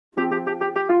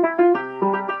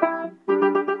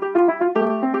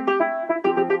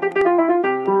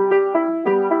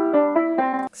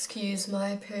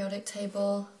periodic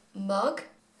table mug.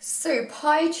 So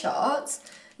pie charts.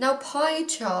 Now pie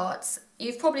charts,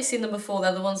 you've probably seen them before,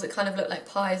 they're the ones that kind of look like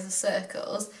pies or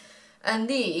circles. And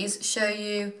these show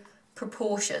you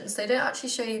proportions. They don't actually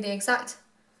show you the exact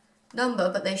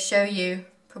number, but they show you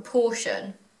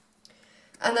proportion.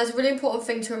 And there's a really important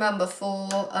thing to remember for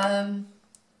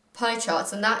pie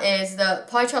charts, and that is that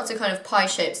pie charts are kind of pie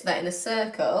shapes, so they're in a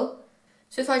circle.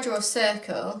 So if I draw a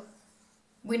circle,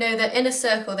 we know that in a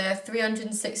circle they have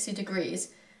 360 degrees.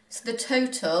 So the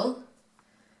total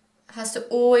has to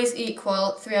always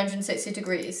equal 360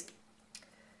 degrees.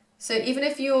 So even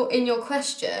if you're in your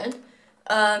question,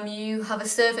 you have a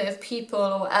survey of people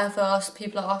or whatever,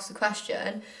 people are asked a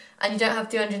question, and you don't have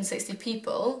 360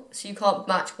 people, so you can't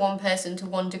match one person to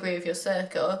 1 degree of your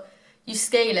circle, you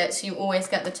scale it so you always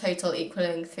get the total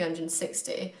equaling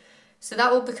 360. So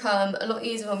that will become a lot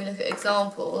easier when we look at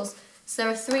examples. So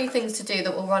there are 3 things to do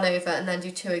that we'll run over and then do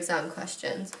 2 exam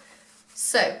questions.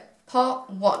 So,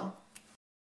 part 1.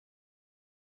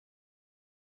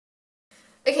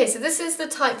 Okay, so this is the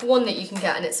type 1 that you can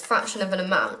get, and it's fraction of an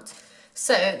amount.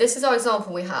 So this is our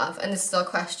example we have, and this is our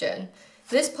question.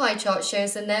 This pie chart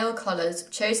shows the nail colours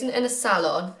chosen in a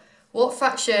salon. What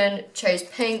fraction chose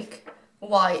pink,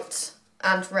 white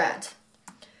and red?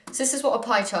 So this is what a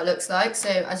pie chart looks like. So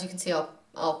as you can see,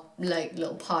 our like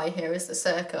little pie here is the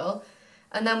circle.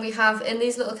 And then we have in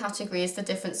these little categories the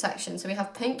different sections. So we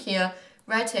have pink here,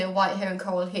 red here, white here and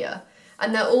coral here.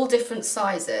 And they're all different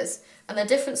sizes. And they're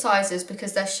different sizes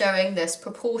because they're showing this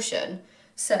proportion.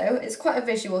 So it's quite a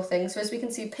visual thing. So as we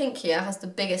can see, pink here has the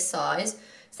biggest size.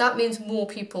 So that means more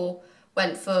people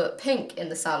went for pink in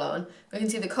the salon. We can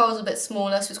see the coral's a bit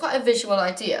smaller, so it's quite a visual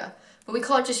idea. But we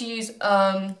can't just use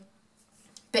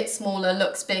bit smaller,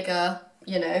 looks bigger,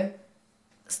 you know,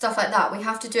 stuff like that. We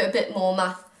have to do it a bit more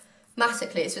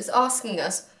mathematically. So it's asking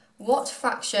us, what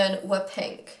fraction were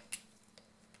pink?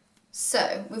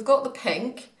 So we've got the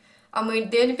pink, and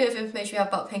the only bit of information we have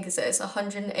about pink is that it's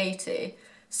 180.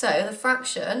 So the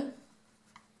fraction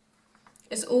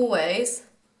is always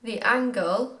the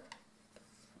angle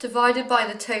divided by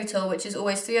the total, which is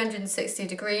always 360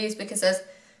 degrees because there's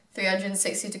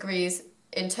 360 degrees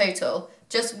in total.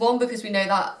 Just 1, because we know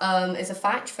that is a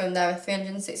fact from there are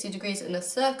 360 degrees in a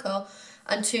circle,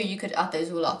 and 2, you could add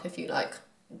those all up if you like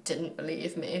didn't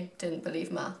believe me, didn't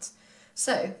believe maths.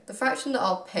 So the fraction that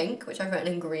are pink, which I've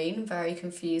written in green, very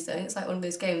confusing. It's like one of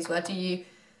those games where do you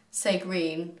say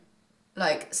green,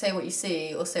 like say what you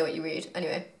see or say what you read.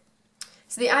 Anyway,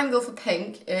 so the angle for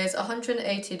pink is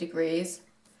 180 degrees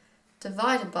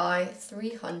divided by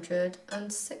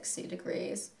 360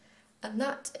 degrees, and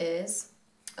that is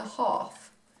a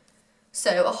half.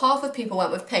 So a half of people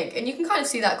went with pink, and you can kind of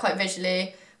see that quite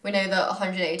visually. We know that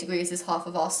 180 degrees is half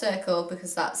of our circle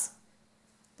because that's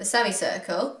the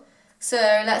semicircle. So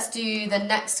let's do the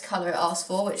next colour it asked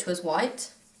for, which was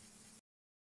white.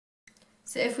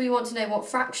 So if we want to know what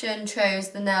fraction chose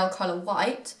the nail colour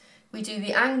white, we do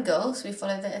the angle, so we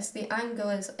follow this. The angle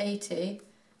is 80,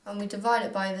 and we divide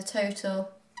it by the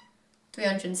total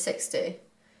 360.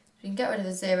 We can get rid of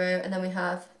the 0, and then we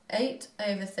have 8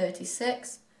 over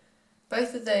 36.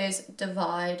 Both of those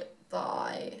divide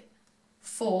by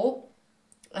 4,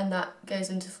 and that goes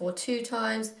into 4 2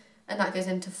 times, and that goes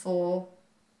into 4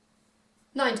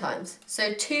 9 times.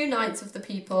 So 2/9 of the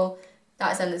people,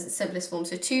 that is in the simplest form,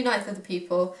 so 2/9 of the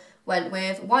people went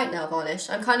with white nail varnish.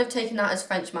 I'm kind of taking that as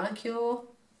French manicure.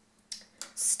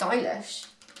 Stylish.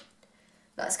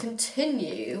 Let's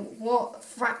continue. What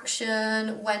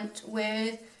fraction went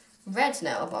with red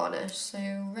nail varnish? So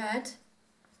red,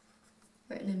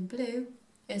 written in blue,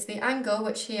 is the angle,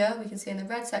 which here we can see in the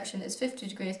red section is 50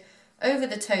 degrees, over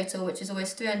the total, which is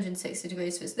always 360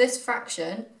 degrees. So it's this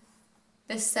fraction,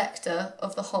 this sector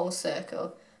of the whole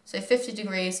circle. So 50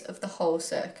 degrees of the whole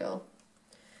circle.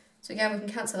 So again, we can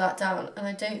cancel that down, and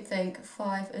I don't think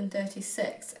 5 and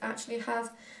 36 actually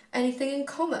have anything in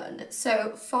common.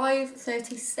 So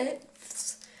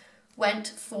 5/36 went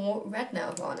for red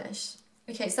nail varnish.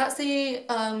 Okay, so that's the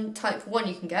type 1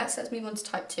 you can get, so let's move on to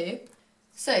type 2.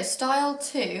 So style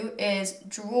 2 is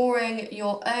drawing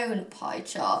your own pie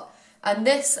chart, and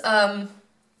this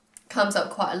comes up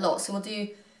quite a lot, so we'll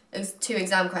do 2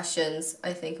 exam questions,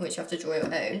 I think, in which you have to draw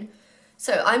your own.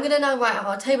 So I'm going to now write out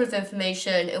our table of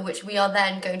information in which we are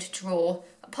then going to draw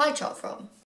a pie chart from.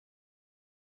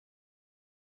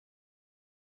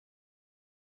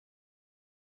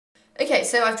 Okay,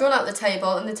 so I've drawn out the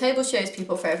table, and the table shows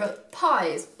people's favourite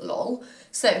pies, lol.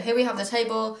 So here we have the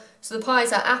table. So the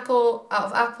pies are apple, out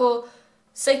of apple,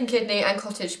 steak and kidney and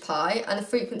cottage pie, and the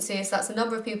frequency, so that's the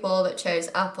number of people that chose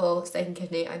apple, steak and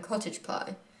kidney and cottage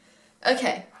pie.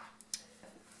 Okay,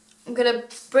 I'm going to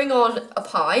bring on a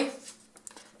pie,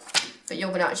 but you're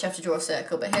going to actually have to draw a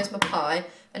circle, but here's my pie,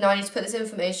 and now I need to put this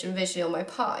information visually on my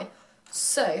pie.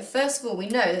 So, first of all, we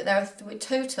know that there are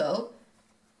total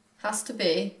has to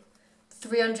be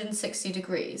 360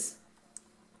 degrees.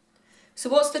 So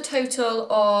what's the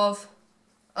total of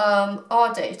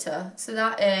our data? So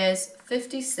that is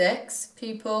 56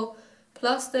 people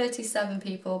plus 37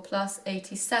 people plus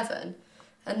 87.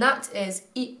 And that is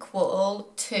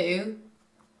equal to,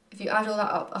 if you add all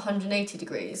that up, 180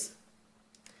 degrees.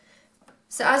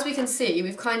 So as we can see,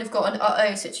 we've kind of got an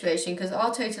uh-oh situation because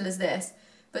our total is this.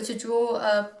 But to draw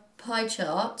a pie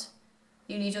chart,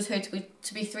 you need your total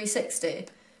to be 360.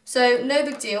 So no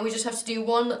big deal, we just have to do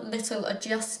one little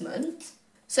adjustment.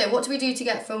 So what do we do to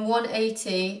get from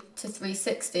 180 to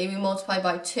 360? We multiply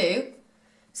by 2.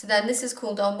 So then this is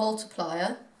called our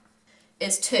multiplier,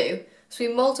 is 2. So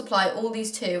we multiply all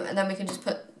these 2 and then we can just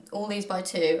put all these by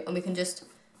 2 and we can just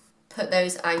put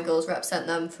those angles, represent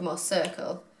them from our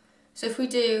circle. So if we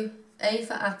do A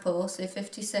for apple, so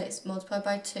 56 multiplied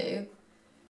by 2,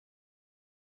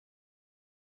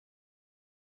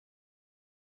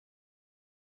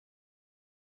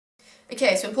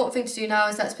 okay, so important thing to do now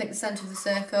is let's pick the centre of the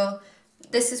circle.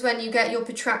 This is when you get your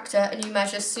protractor and you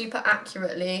measure super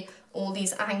accurately all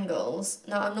these angles.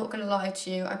 Now I'm not going to lie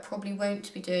to you, I probably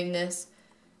won't be doing this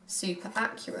super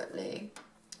accurately.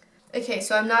 Okay,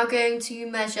 so I'm now going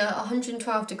to measure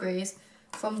 112 degrees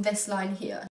from this line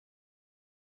here.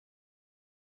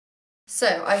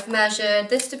 So I've measured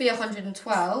this to be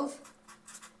 112.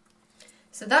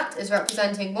 So that is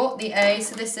representing what? The A,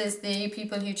 so this is the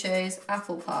people who chose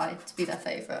apple pie to be their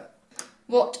favourite.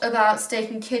 What about steak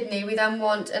and kidney? We then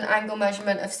want an angle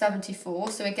measurement of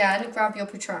 74. So again, grab your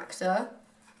protractor,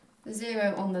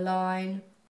 0 on the line.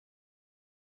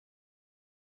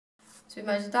 So we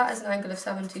measured that as an angle of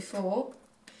 74.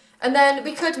 And then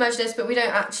we could measure this, but we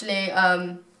don't actually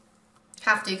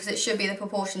have to because it should be the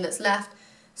proportion that's left.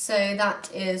 So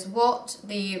that is what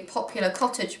the popular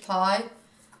cottage pie.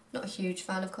 Not a huge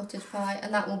fan of cottage pie,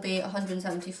 and that will be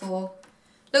 174.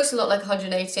 Looks a lot like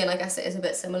 180, and I guess it is a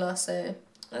bit similar, so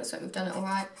looks like we've done it all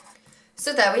right.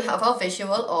 So there we have our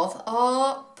visual of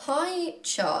our pie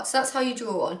chart. So that's how you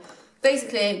draw one.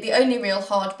 Basically, the only real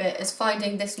hard bit is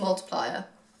finding this multiplier.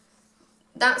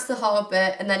 That's the hard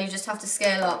bit, and then you just have to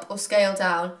scale up or scale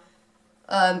down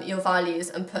your values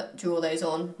and draw those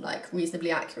on like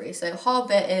reasonably accurately. So hard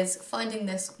bit is finding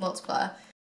this multiplier.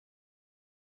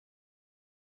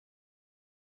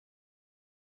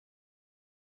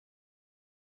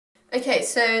 Okay,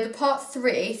 so the part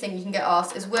 3 thing you can get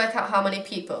asked is work out how many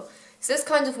people. So this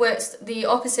kind of works the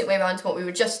opposite way around to what we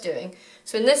were just doing.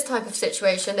 So in this type of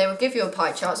situation, they will give you a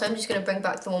pie chart. So I'm just going to bring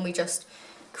back the one we just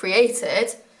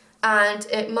created. And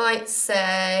it might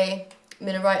say, I'm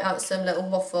going to write out some little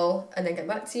waffle and then get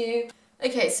back to you.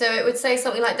 Okay, so it would say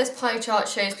something like, this pie chart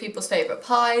shows people's favourite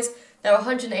pies. There are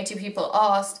 180 people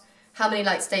asked. How many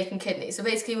like steak and kidney? So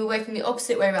basically we're working the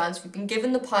opposite way around. So we've been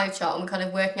given the pie chart and we're kind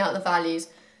of working out the values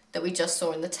that we just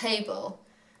saw in the table.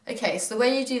 Okay, so the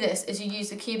way you do this is you use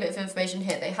the key bit of information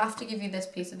here. They have to give you this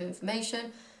piece of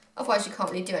information, otherwise you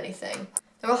can't really do anything.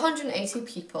 There are 180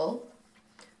 people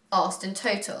asked in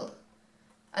total,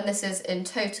 and this is in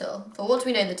total. But what do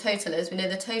we know the total is? We know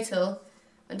the total,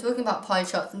 when talking about pie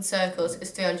charts and circles,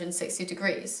 is 360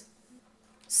 degrees.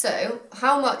 So,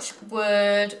 how much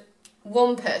would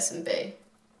one person be?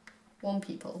 One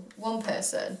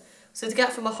person. So to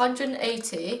get from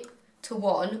 180 to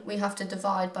 1, we have to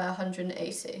divide by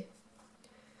 180.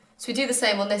 So we do the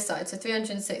same on this side, so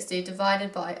 360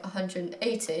 divided by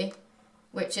 180,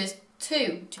 which is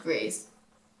 2 degrees.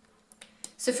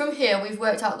 So from here we've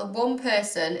worked out that one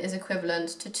person is equivalent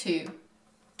to 2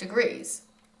 degrees.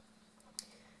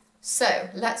 So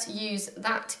let's use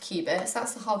that key bit, so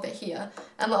that's the hard bit here,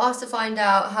 and we're asked to find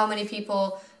out how many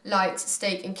people liked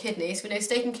steak and kidney. So we know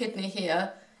steak and kidney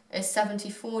here is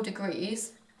 74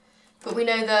 degrees. But we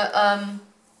know that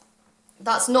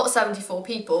that's not 74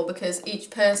 people because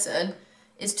each person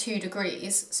is 2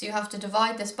 degrees. So you have to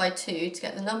divide this by 2 to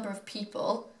get the number of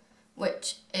people,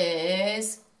 which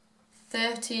is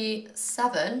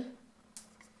 37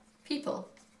 people.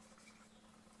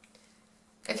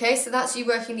 Okay, so that's you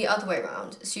working the other way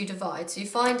around. So you divide. So you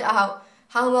find out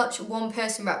how much one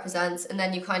person represents and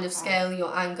then you kind of scale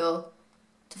your angle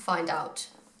to find out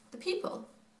the people.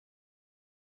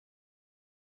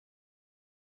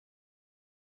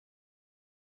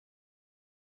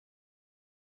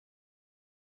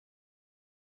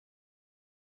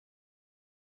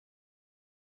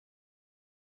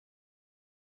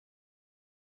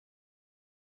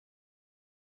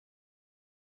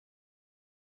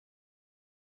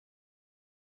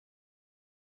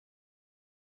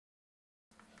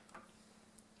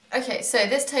 Okay, so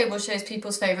this table shows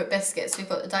people's favourite biscuits. We've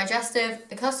got the digestive,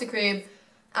 the custard cream,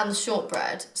 and the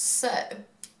shortbread. So,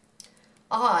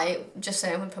 I just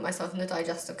say I'm going to put myself in the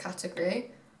digestive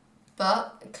category,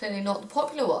 but clearly not the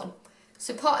popular one.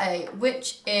 So part A,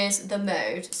 which is the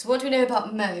mode? So what do we know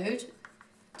about mode?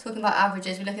 Talking about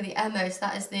averages, we look at the MO, so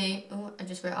that is the, oh, I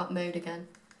just wrote out mode again.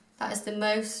 That is the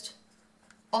most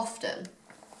often.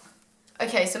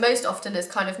 Okay, so most often is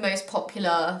kind of most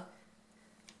popular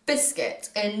biscuit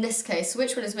in this case. So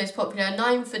which one is most popular?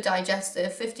 9 for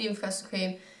digestive, 15 for custard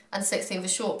cream, and 16 for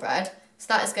shortbread. So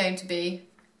that is going to be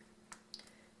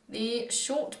the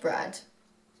shortbread.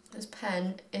 This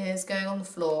pen is going on the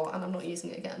floor and I'm not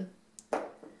using it again.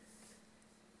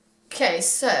 Okay,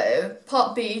 so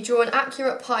part B, draw an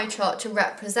accurate pie chart to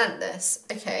represent this.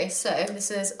 Okay, so this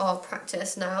is our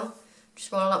practice now.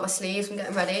 Just rolling up my sleeves and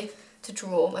getting ready to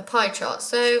draw my pie chart.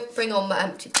 So bring on my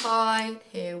empty pie,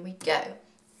 here we go.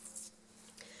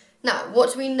 Now,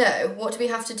 what do we know? What do we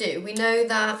have to do? We know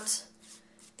that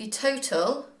the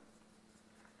total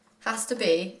has to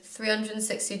be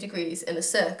 360 degrees in a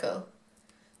circle.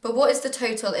 But what is the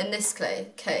total in this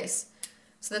case?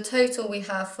 So the total we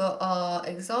have for our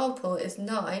example is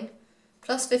 9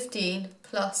 plus 15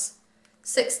 plus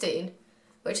 16,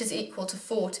 which is equal to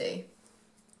 40.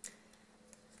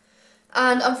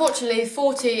 And unfortunately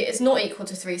 40 is not equal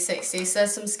to 360, so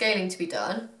there's some scaling to be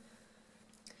done.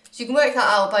 So you can work that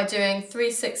out by doing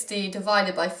 360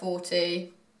 divided by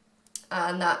 40,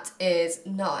 and that is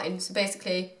 9. So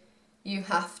basically you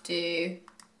have to,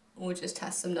 we'll just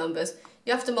test some numbers,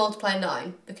 you have to multiply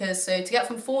 9, because so to get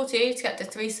from 40 to get to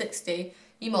 360,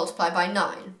 you multiply by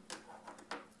 9.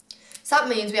 So that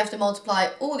means we have to multiply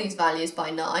all these values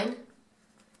by 9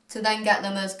 to then get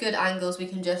them as good angles we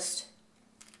can just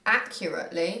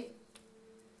accurately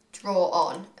draw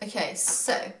on. Okay,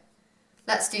 so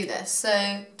let's do this.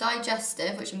 So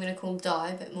digestive, which I'm going to call di,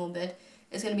 a bit morbid,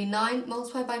 is going to be 9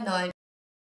 multiplied by 9.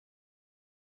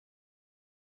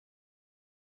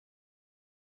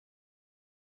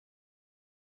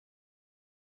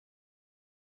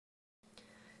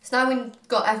 So now we've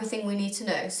got everything we need to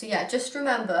know. So yeah, just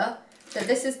remember that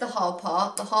this is the hard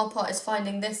part. The hard part is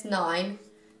finding this 9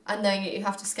 and knowing that you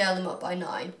have to scale them up by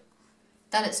 9.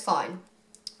 Then it's fine.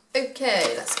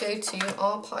 Okay, let's go to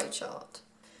our pie chart.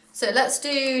 So let's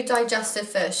do digestive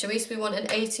first, shall we? So we want an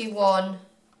 81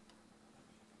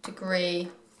 degree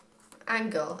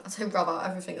angle, as I rub out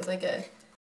everything as I go.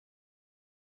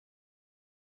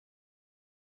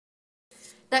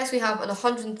 Next we have an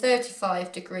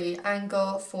 135 degree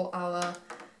angle for our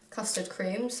custard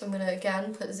cream. So I'm going to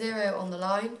again put 0 on the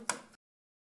line.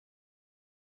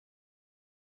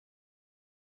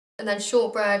 And then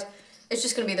shortbread, it's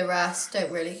just going to be the rest. Don't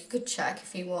really, you could check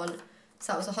if you want.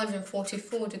 So that was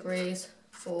 144 degrees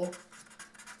for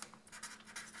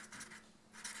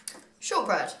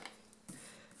shortbread.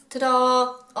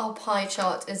 Ta-da! Our pie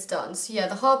chart is done. So yeah,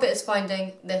 the hard bit is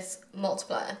finding this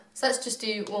multiplier. So let's just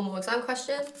do one more exam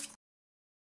question.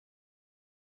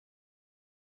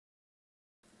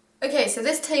 Okay, so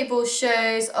this table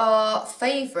shows our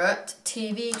favourite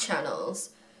TV channels.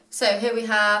 So here we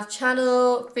have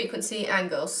channel, frequency,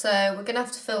 angle. So we're going to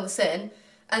have to fill this in.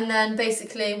 And then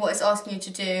basically what it's asking you to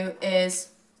do is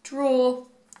draw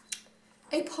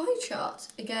a pie chart.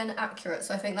 Again, accurate.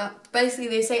 So I think that basically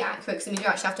they say accurate because it means you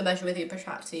actually have to measure with your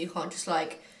protractor. You can't just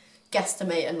like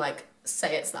guesstimate and like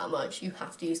say it's that much. You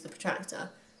have to use the protractor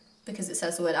because it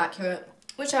says the word accurate,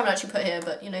 which I haven't actually put here,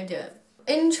 but you know, do it.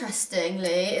 Interestingly,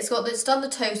 it's done the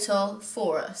total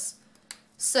for us.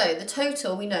 So the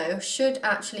total we know should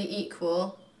actually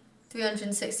equal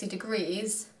 360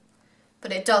 degrees,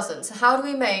 but it doesn't. So how do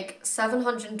we make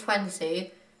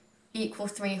 720 equal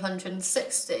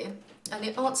 360? And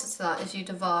the answer to that is you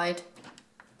divide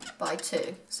by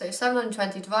 2. So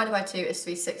 720 divided by 2 is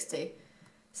 360.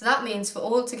 So that means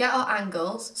to get our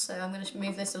angles, so I'm going to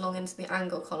move this along into the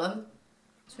angle column.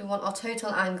 So we want our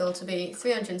total angle to be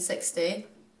 360,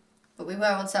 but we were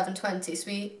on 720. So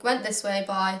we went this way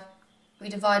we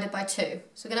divided by 2.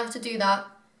 So we're going to have to do that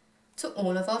to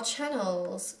all of our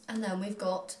channels. And then we've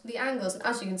got the angles. And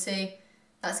as you can see,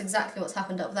 that's exactly what's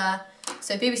happened up there.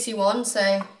 So BBC One,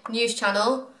 so news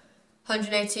channel,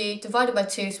 180 divided by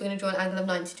 2, so we're going to draw an angle of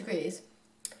 90 degrees.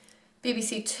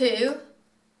 BBC Two,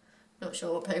 not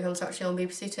sure what program's actually on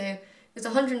BBC Two, is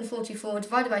 144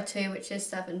 divided by 2, which is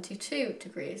 72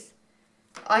 degrees.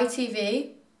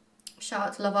 ITV, shout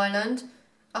out to Love Island,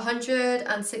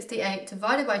 168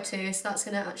 divided by 2, so that's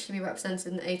going to actually be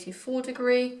represented in an 84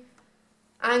 degree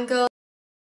angle.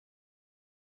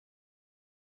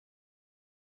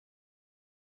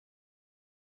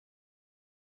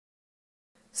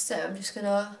 So I'm just going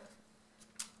to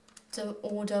to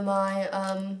order my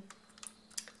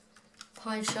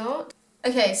pie chart.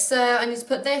 Okay, so I need to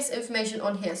put this information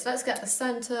on here. So let's get the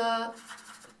centre, a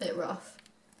bit rough.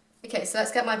 Okay, so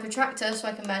let's get my protractor so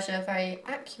I can measure very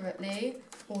accurately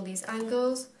all these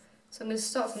angles. So I'm going to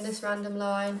start from this random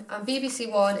line, and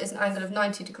BBC1 is an angle of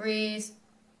 90 degrees,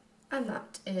 and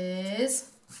that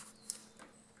is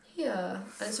here.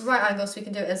 And it's a right angle, so we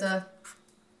can do it as a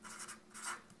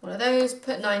one of those,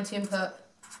 put 90 and put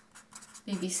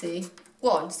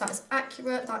BBC1. So that's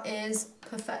accurate, that is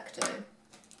perfecto.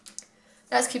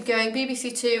 Let's keep going.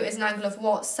 BBC2 is an angle of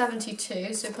what?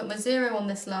 72, so put my 0 on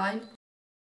this line.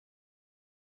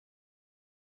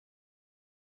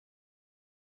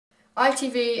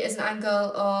 ITV is an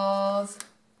angle of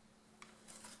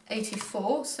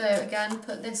 84, so again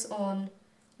put this on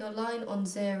your line on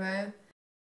 0.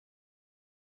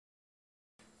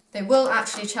 They will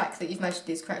actually check that you've measured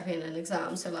these correctly in an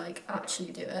exam, so like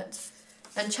actually do it.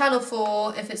 And channel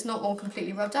 4, if it's not all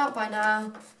completely rubbed out by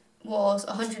now, was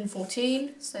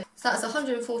 114, so that's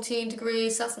 114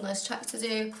 degrees, that's a nice check to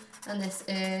do, and this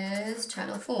is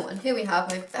channel 4. And here we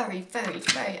have a very, very,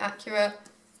 very accurate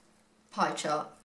pie chart.